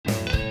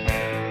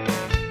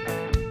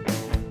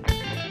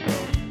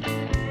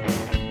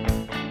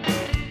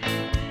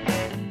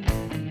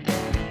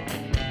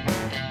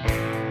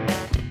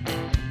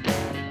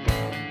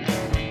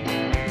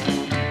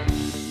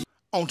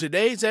On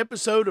today's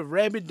episode of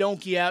Rabid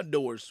Donkey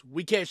Outdoors,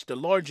 we catch the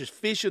largest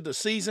fish of the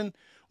season,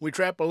 we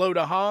trap a load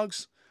of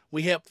hogs,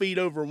 we help feed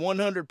over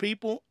 100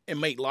 people, and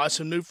make lots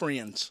of new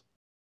friends.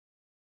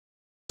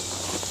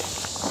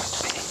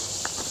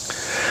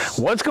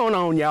 What's going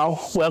on, y'all?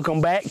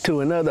 Welcome back to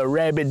another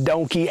Rabid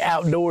Donkey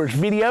Outdoors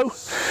video.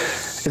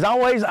 As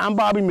always, I'm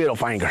Bobby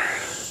Middlefinger.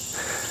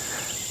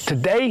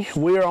 Today,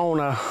 we're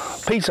on a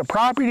piece of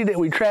property that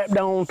we trapped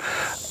on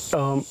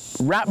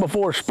right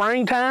before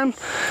springtime,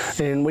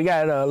 and we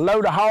got a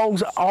load of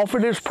hogs off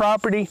of this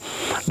property.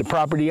 The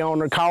property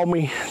owner called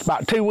me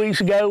about 2 weeks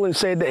ago and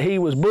said that he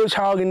was bush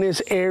hogging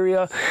this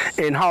area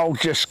and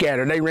hogs just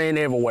scattered. They ran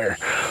everywhere.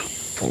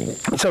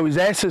 So he's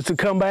asked us to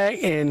come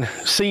back and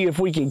see if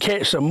we can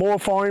catch some more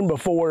for him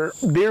before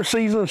deer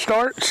season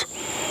starts.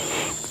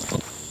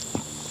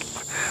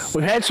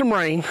 We've had some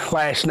rain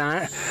last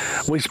night.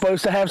 We're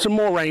supposed to have some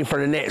more rain for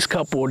the next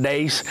couple of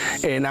days.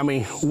 And I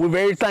mean, we're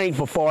very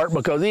thankful for it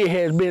because it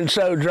has been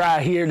so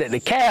dry here that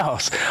the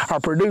cows are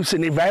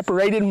producing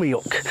evaporated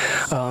milk.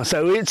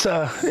 So it's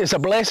a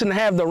blessing to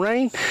have the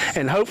rain,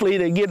 and hopefully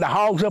they get the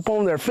hogs up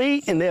on their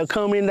feet and they'll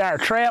come into our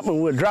trap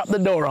and we'll drop the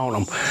door on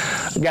them.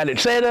 I got it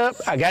set up,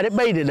 I got it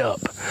baited up.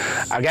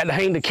 I got to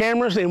hang the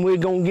cameras and we're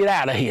gonna get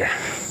out of here.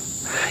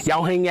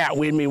 Y'all hang out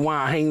with me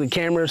while I hang the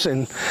cameras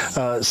and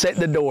set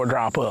the door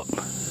drop up.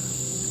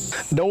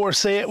 Door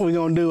set, we're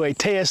gonna do a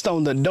test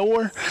on the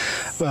door.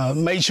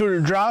 Make sure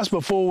it drops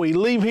before we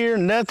leave here.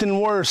 Nothing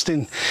worse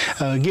than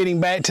getting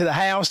back to the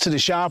house, to the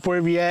shop,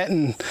 wherever you're at,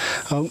 and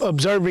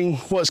observing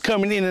what's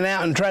coming in and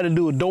out and try to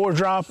do a door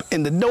drop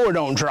and the door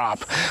don't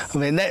drop. I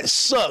mean, that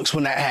sucks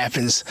when that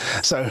happens.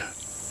 So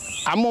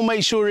I'm gonna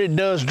make sure it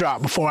does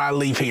drop before I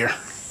leave here.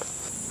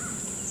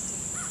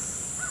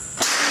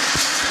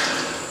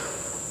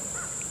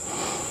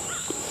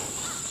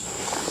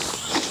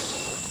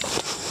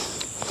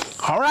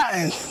 All right,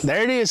 and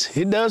there it is.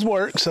 It does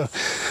work. So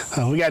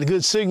we got a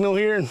good signal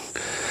here, and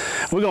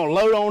we're gonna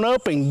load on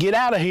up and get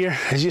out of here.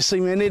 As you see,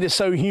 man, it is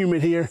so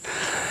humid here.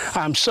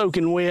 I'm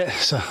soaking wet.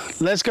 So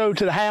let's go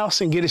to the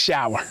house and get a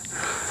shower.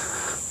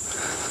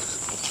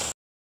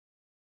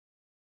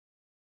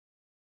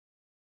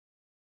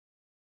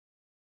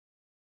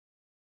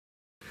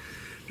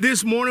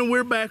 This morning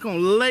we're back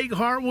on Lake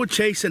Hartwell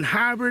chasing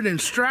hybrid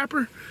and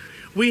striper.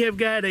 We have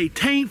got a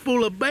tank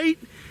full of bait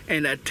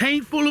and a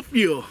tank full of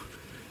fuel.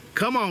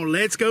 Come on,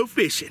 let's go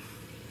fishing.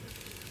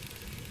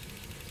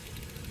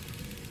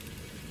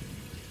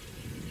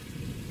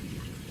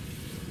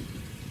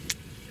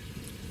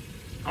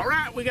 All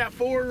right, we got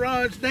 4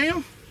 rods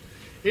down.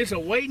 It's a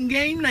waiting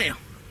game now.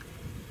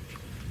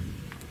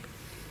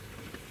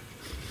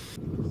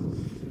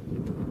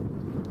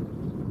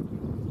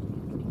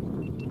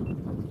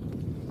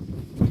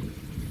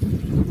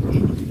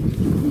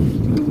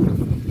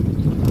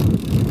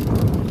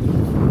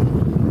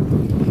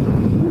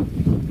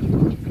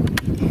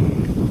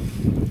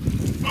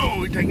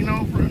 Taking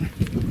off running.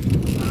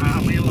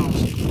 We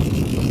lost.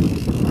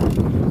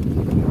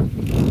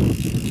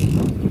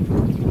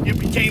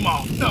 Yep, it came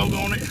off.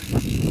 Doggone it.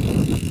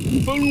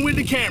 Fooling with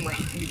the camera.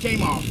 It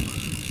came off.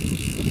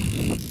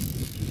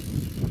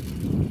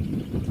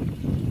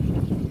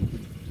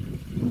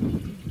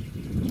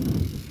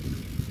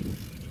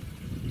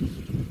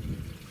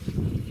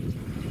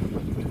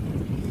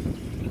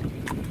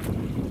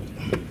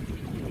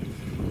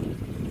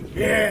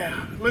 Yeah,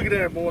 look at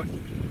that, boy.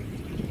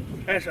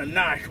 That's a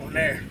nice one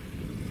there.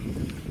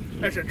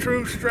 That's a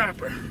true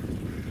striper.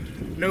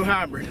 No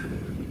hybrid.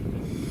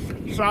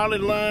 Solid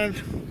lines.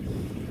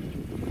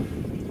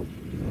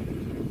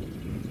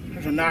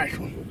 That's a nice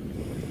one.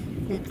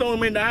 We throw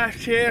them in the ice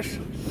chest.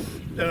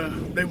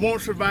 They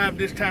won't survive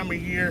this time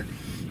of year.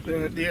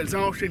 The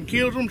exhaustion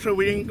kills them, so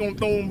we ain't gonna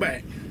throw them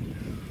back.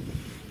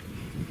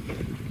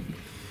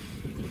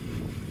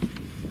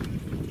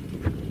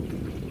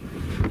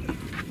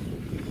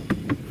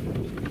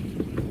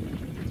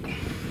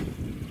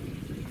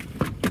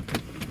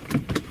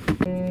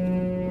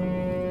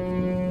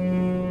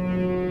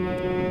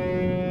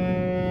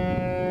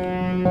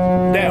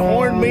 That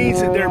horn means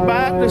that they're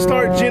about to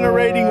start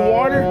generating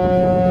water.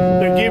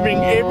 They're giving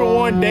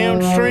everyone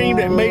downstream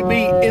that may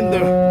be in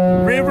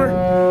the river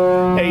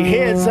a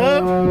heads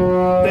up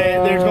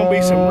that there's going to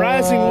be some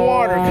rising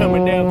water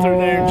coming down through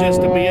there in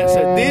just a bit.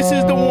 So this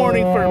is the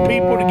warning for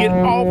people to get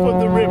off of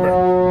the river.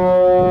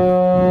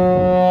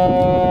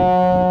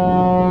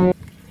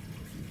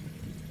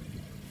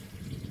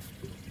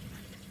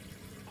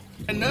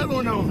 Another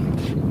one on.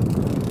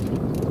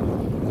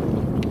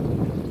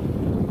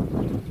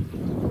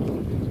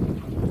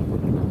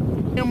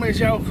 As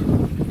y'all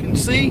can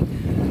see,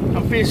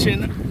 I'm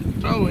fishing,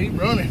 oh, he's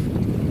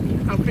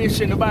running. I'm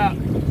fishing about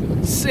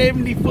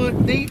 70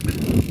 foot deep.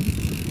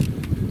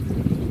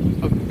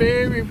 A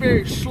very,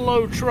 very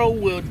slow troll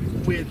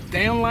with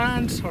down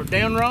lines or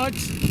down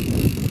rods.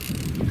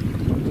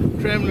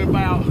 Traveling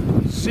about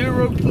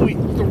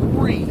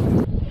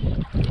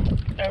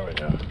 0.3. There we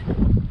go.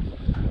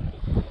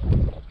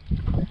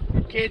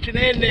 Catching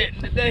and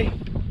netting today.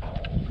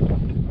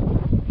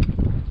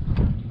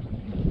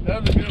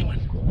 Another good one.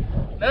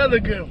 Another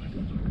good one.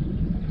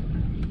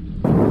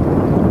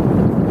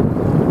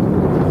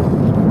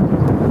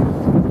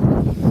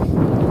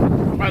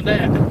 How about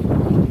that?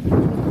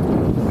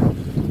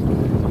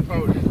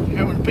 Oh,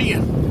 having a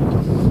pen.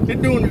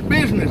 It's doing its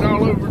business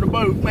all over the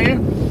boat, man.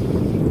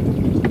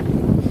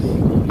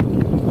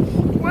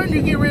 Why didn't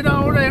you get rid of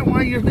all that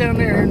while you're down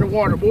there in the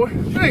water, boy?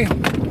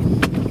 Damn.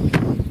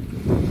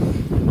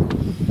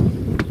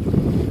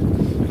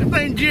 That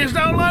thing jizzed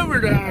all over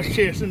the ice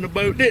chest in the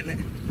boat, didn't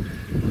it?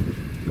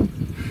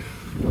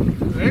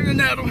 There's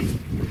another one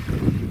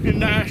in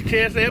the ice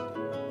chest.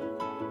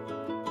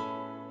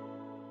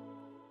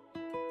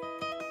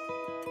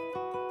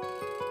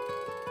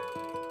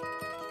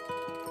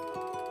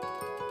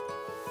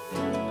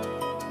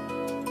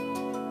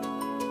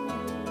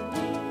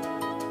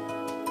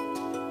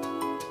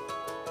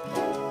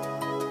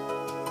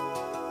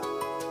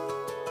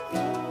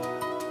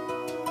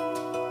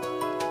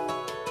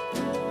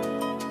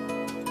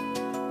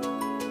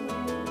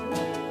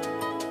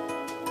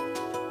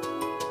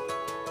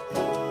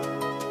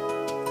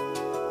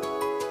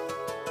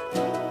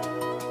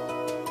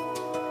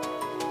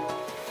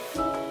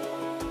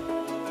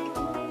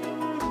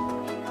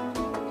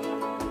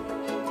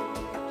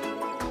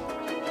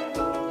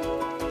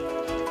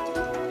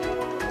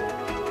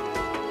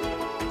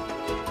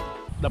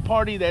 The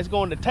party that's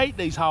going to take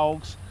these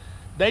hogs,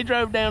 they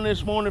drove down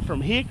this morning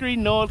from Hickory,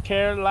 North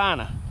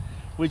Carolina,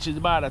 which is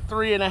about a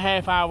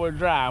 3.5 hour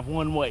drive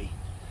one way.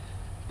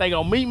 They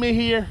gonna meet me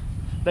here.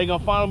 They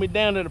gonna follow me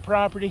down to the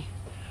property.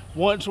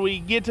 Once we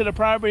get to the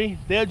property,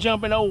 they'll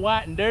jump in old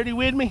White and Dirty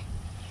with me,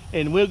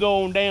 and we'll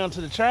go on down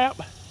to the trap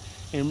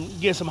and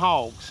get some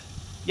hogs.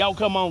 Y'all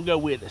come on, go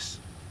with us.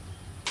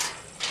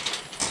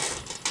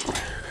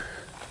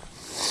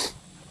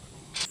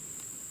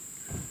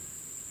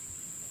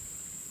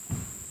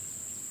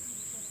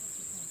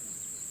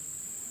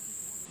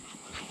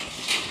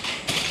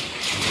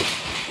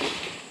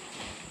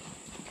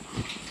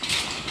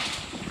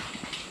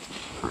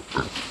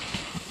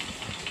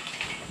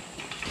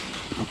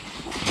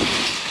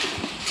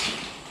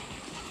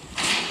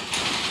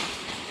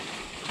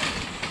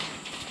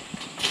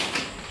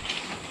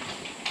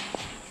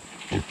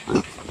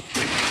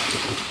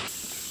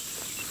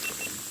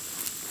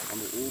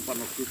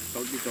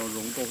 cho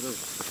rúng cô thôi,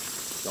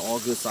 cho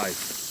good size.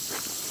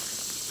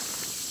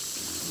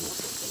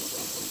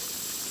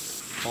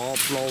 Hộp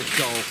lô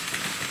châu,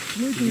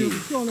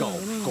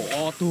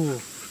 cổ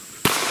tu.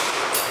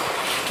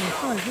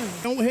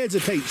 Don't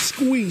hesitate.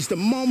 Squeeze the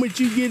moment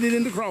you get it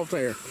in the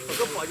crosshair.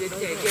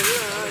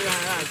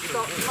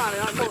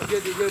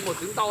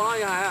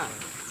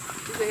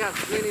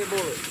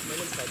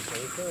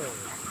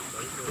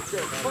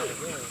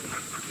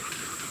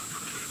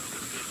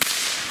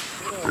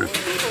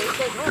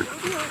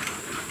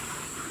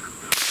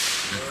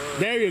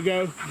 There you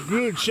go.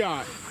 Good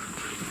shot.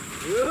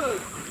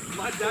 Good.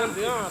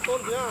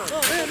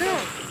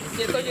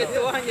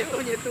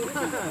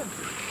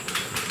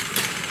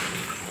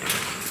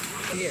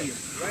 Here,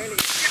 right.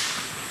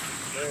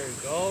 There you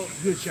go.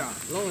 Good shot.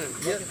 Long him.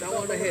 Yep, that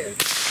one ahead.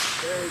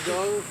 There you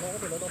go.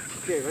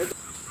 Okay, right.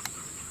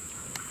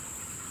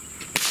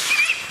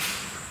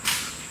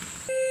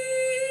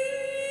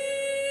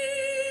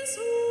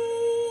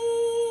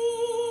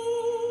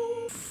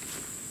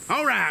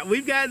 All right,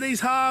 we've got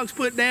these hogs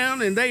put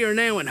down and they are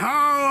now in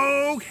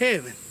hog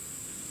heaven.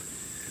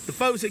 The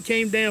folks that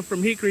came down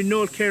from Hickory,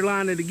 North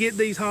Carolina to get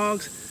these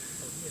hogs,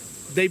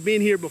 they've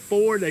been here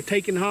before, they've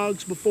taken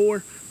hogs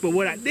before, but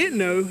what I didn't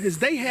know is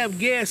they have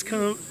guests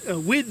come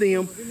with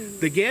them.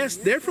 The guests,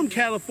 they're from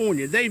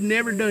California. They've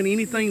never done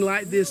anything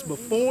like this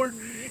before,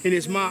 and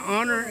it's my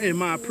honor and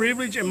my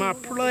privilege and my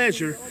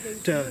pleasure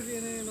to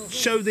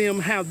show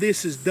them how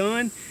this is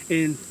done.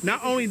 And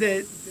not only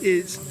that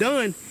it's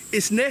done,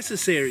 it's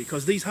necessary,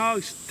 because these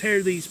hogs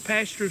tear these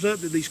pastures up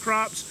that these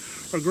crops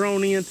are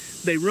grown in.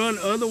 They run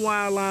other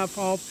wildlife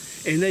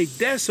off, and they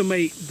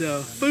decimate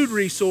the food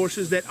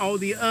resources that all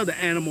the other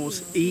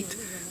animals eat.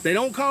 They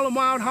don't call them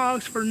wild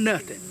hogs for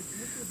nothing.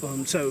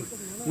 So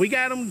we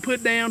got them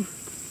put down.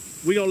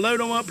 We're gonna load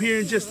them up here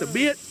in just a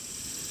bit.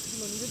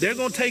 They're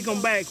gonna take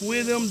them back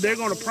with them. They're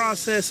gonna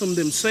process them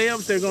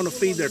themselves. They're gonna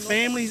feed their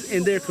families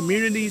and their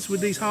communities with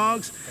these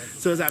hogs.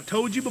 So as I've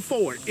told you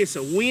before, it's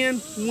a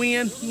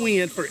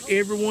win-win-win for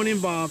everyone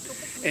involved.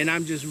 And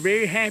I'm just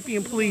very happy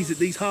and pleased that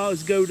these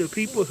hogs go to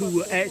people who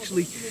will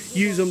actually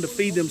use them to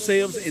feed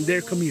themselves and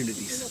their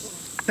communities.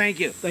 Thank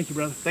you. Thank you,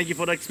 brother. Thank you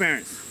for the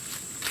experience.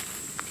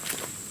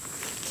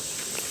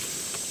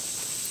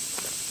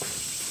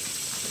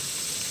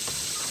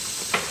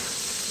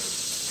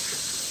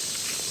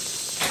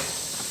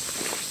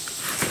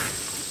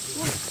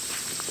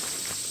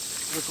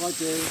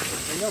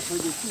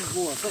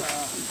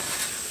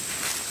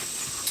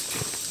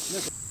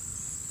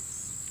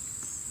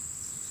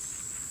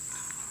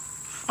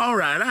 All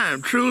right, I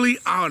am truly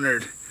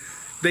honored.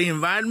 They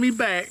invited me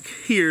back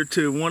here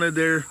to one of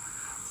their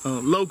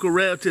local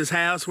relatives'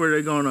 house where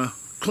they're gonna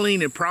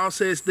clean and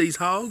process these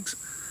hogs.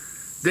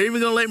 They're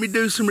even gonna let me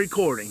do some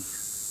recording.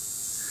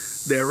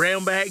 They're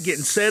around back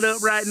getting set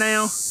up right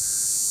now.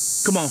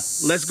 Come on,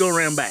 let's go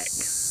around back.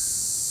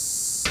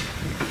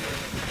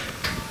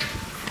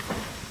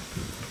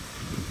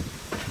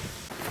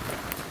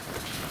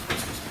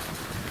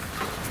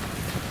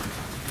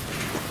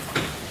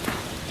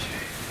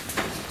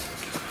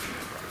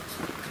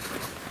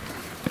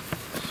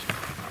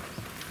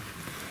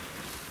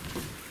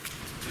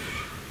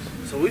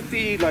 So we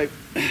feed, like,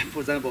 for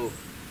example,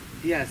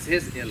 he has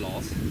his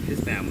in-laws, his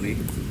family.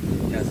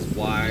 He has his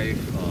wife,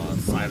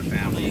 side of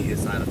family, his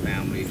side of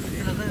family.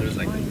 There's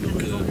like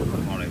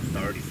probably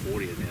 30,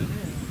 40 of them.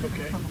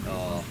 Okay.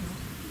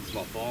 It's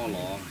my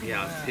father-in-law. He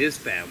has his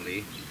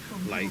family,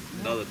 like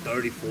another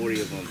 30,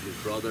 40 of them. His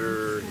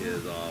brother,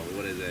 his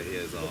what is it?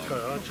 His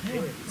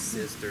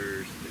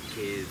sisters, the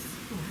kids,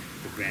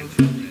 the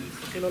grandchildren.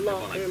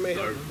 About like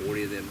 30,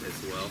 40 of them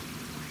as well.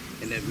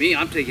 And then me,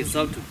 I'm taking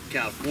some to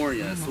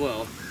California as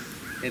well.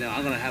 And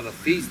I'm gonna have a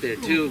feast there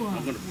too.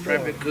 I'm gonna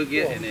prep it, cook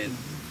it, and then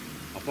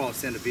I'll probably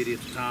send a video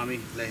to Tommy,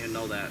 let him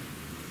know that,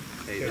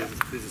 hey,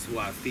 this is who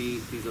I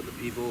feed. These are the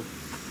people.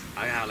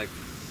 I got like,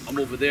 I'm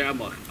over there. I'm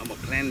a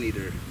clan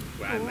leader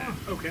where I'm at.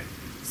 Okay.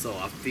 So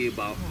I feed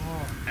about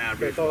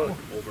average over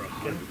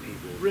 100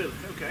 people. Really?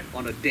 Okay.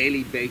 On a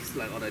daily basis,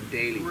 like on a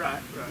daily.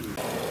 Right.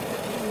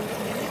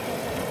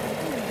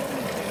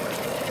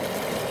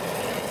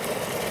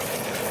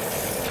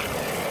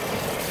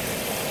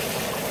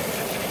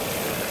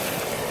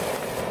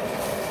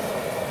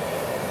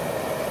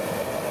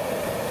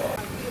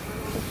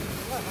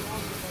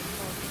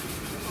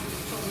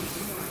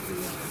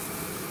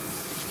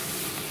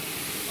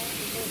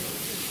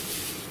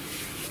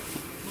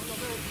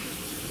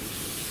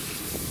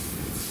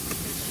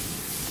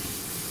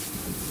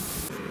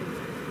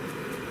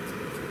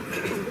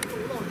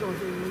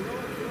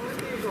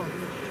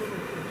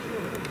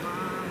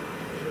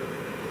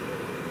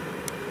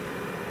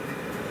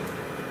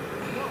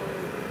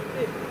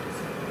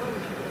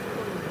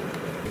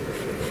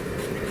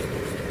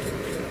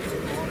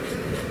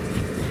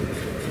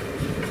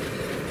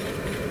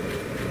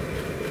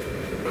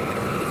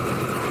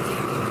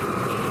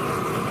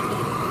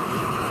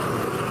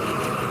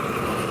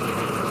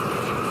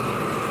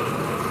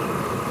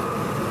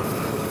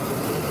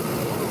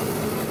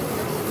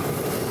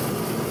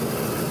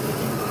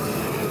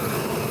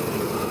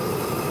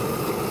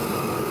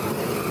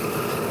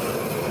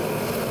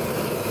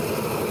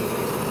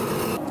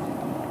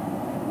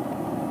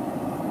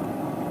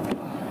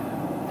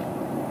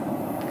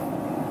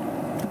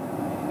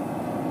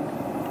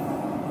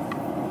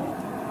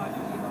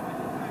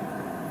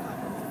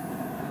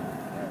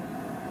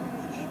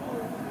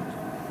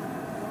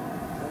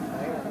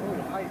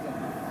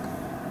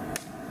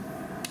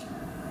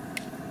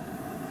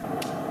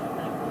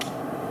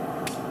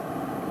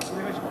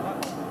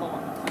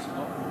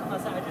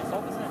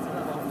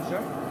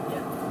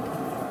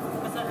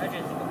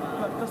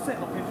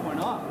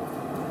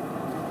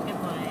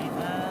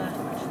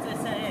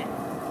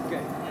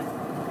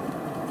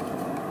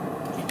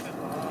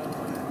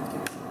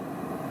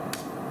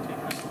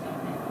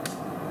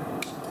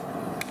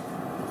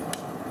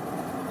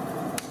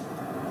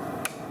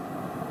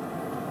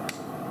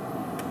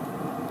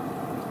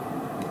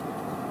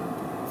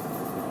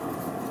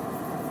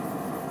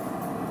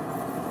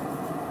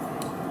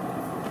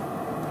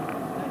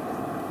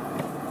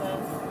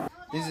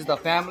 This is the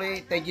family.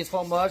 Thank you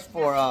so much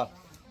for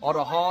all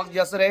the hogs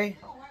yesterday.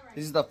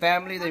 This is the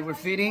family that we're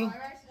feeding.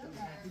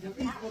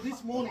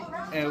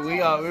 And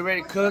we're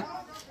ready to cook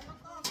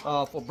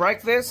for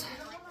breakfast.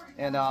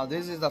 And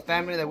this is the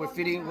family that we're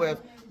feeding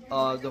with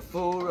the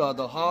food,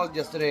 the hogs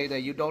yesterday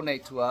that you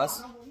donate to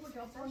us.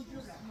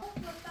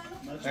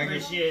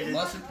 Appreciated.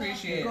 Much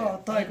appreciated.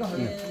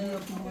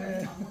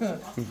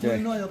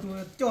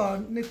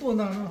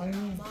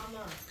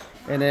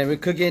 And then we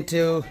cook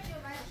into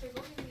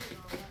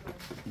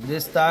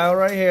this style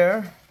right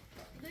here.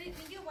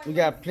 We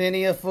got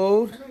plenty of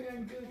food.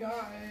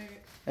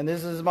 And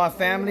this is my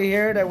family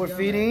here that we're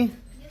feeding.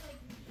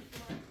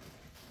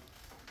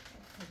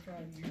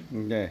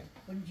 Okay.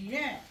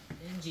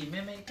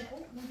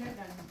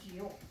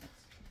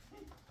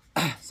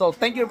 So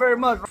thank you very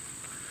much.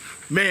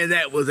 Man,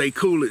 that was a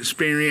cool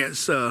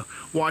experience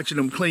watching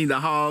them clean the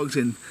hogs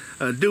and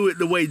do it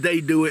the way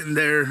they do it in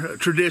their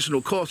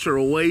traditional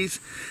cultural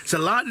ways. It's a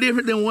lot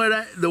different than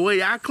the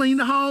way I clean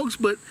the hogs,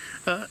 but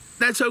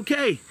that's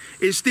okay.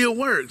 It still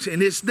works,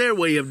 and it's their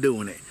way of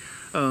doing it.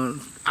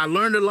 I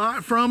learned a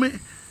lot from it,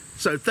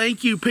 so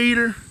thank you,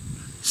 Peter,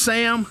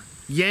 Sam,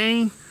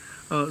 Yang,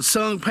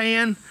 Sung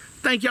Pan.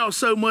 Thank y'all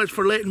so much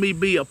for letting me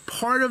be a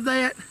part of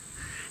that,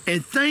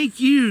 and thank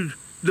you,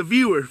 the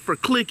viewer, for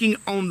clicking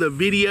on the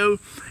video.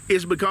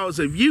 It's because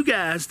of you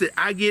guys that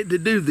I get to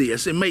do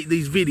this and make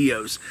these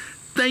videos.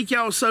 Thank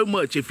y'all so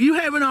much. If you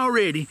haven't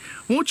already,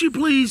 won't you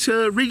please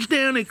reach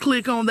down and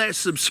click on that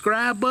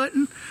subscribe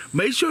button?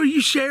 Make sure you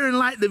share and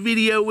like the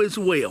video as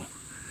well.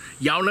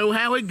 Y'all know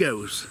how it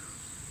goes.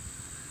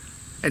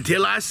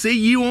 Until I see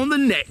you on the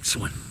next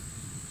one.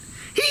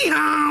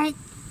 Hee-haw!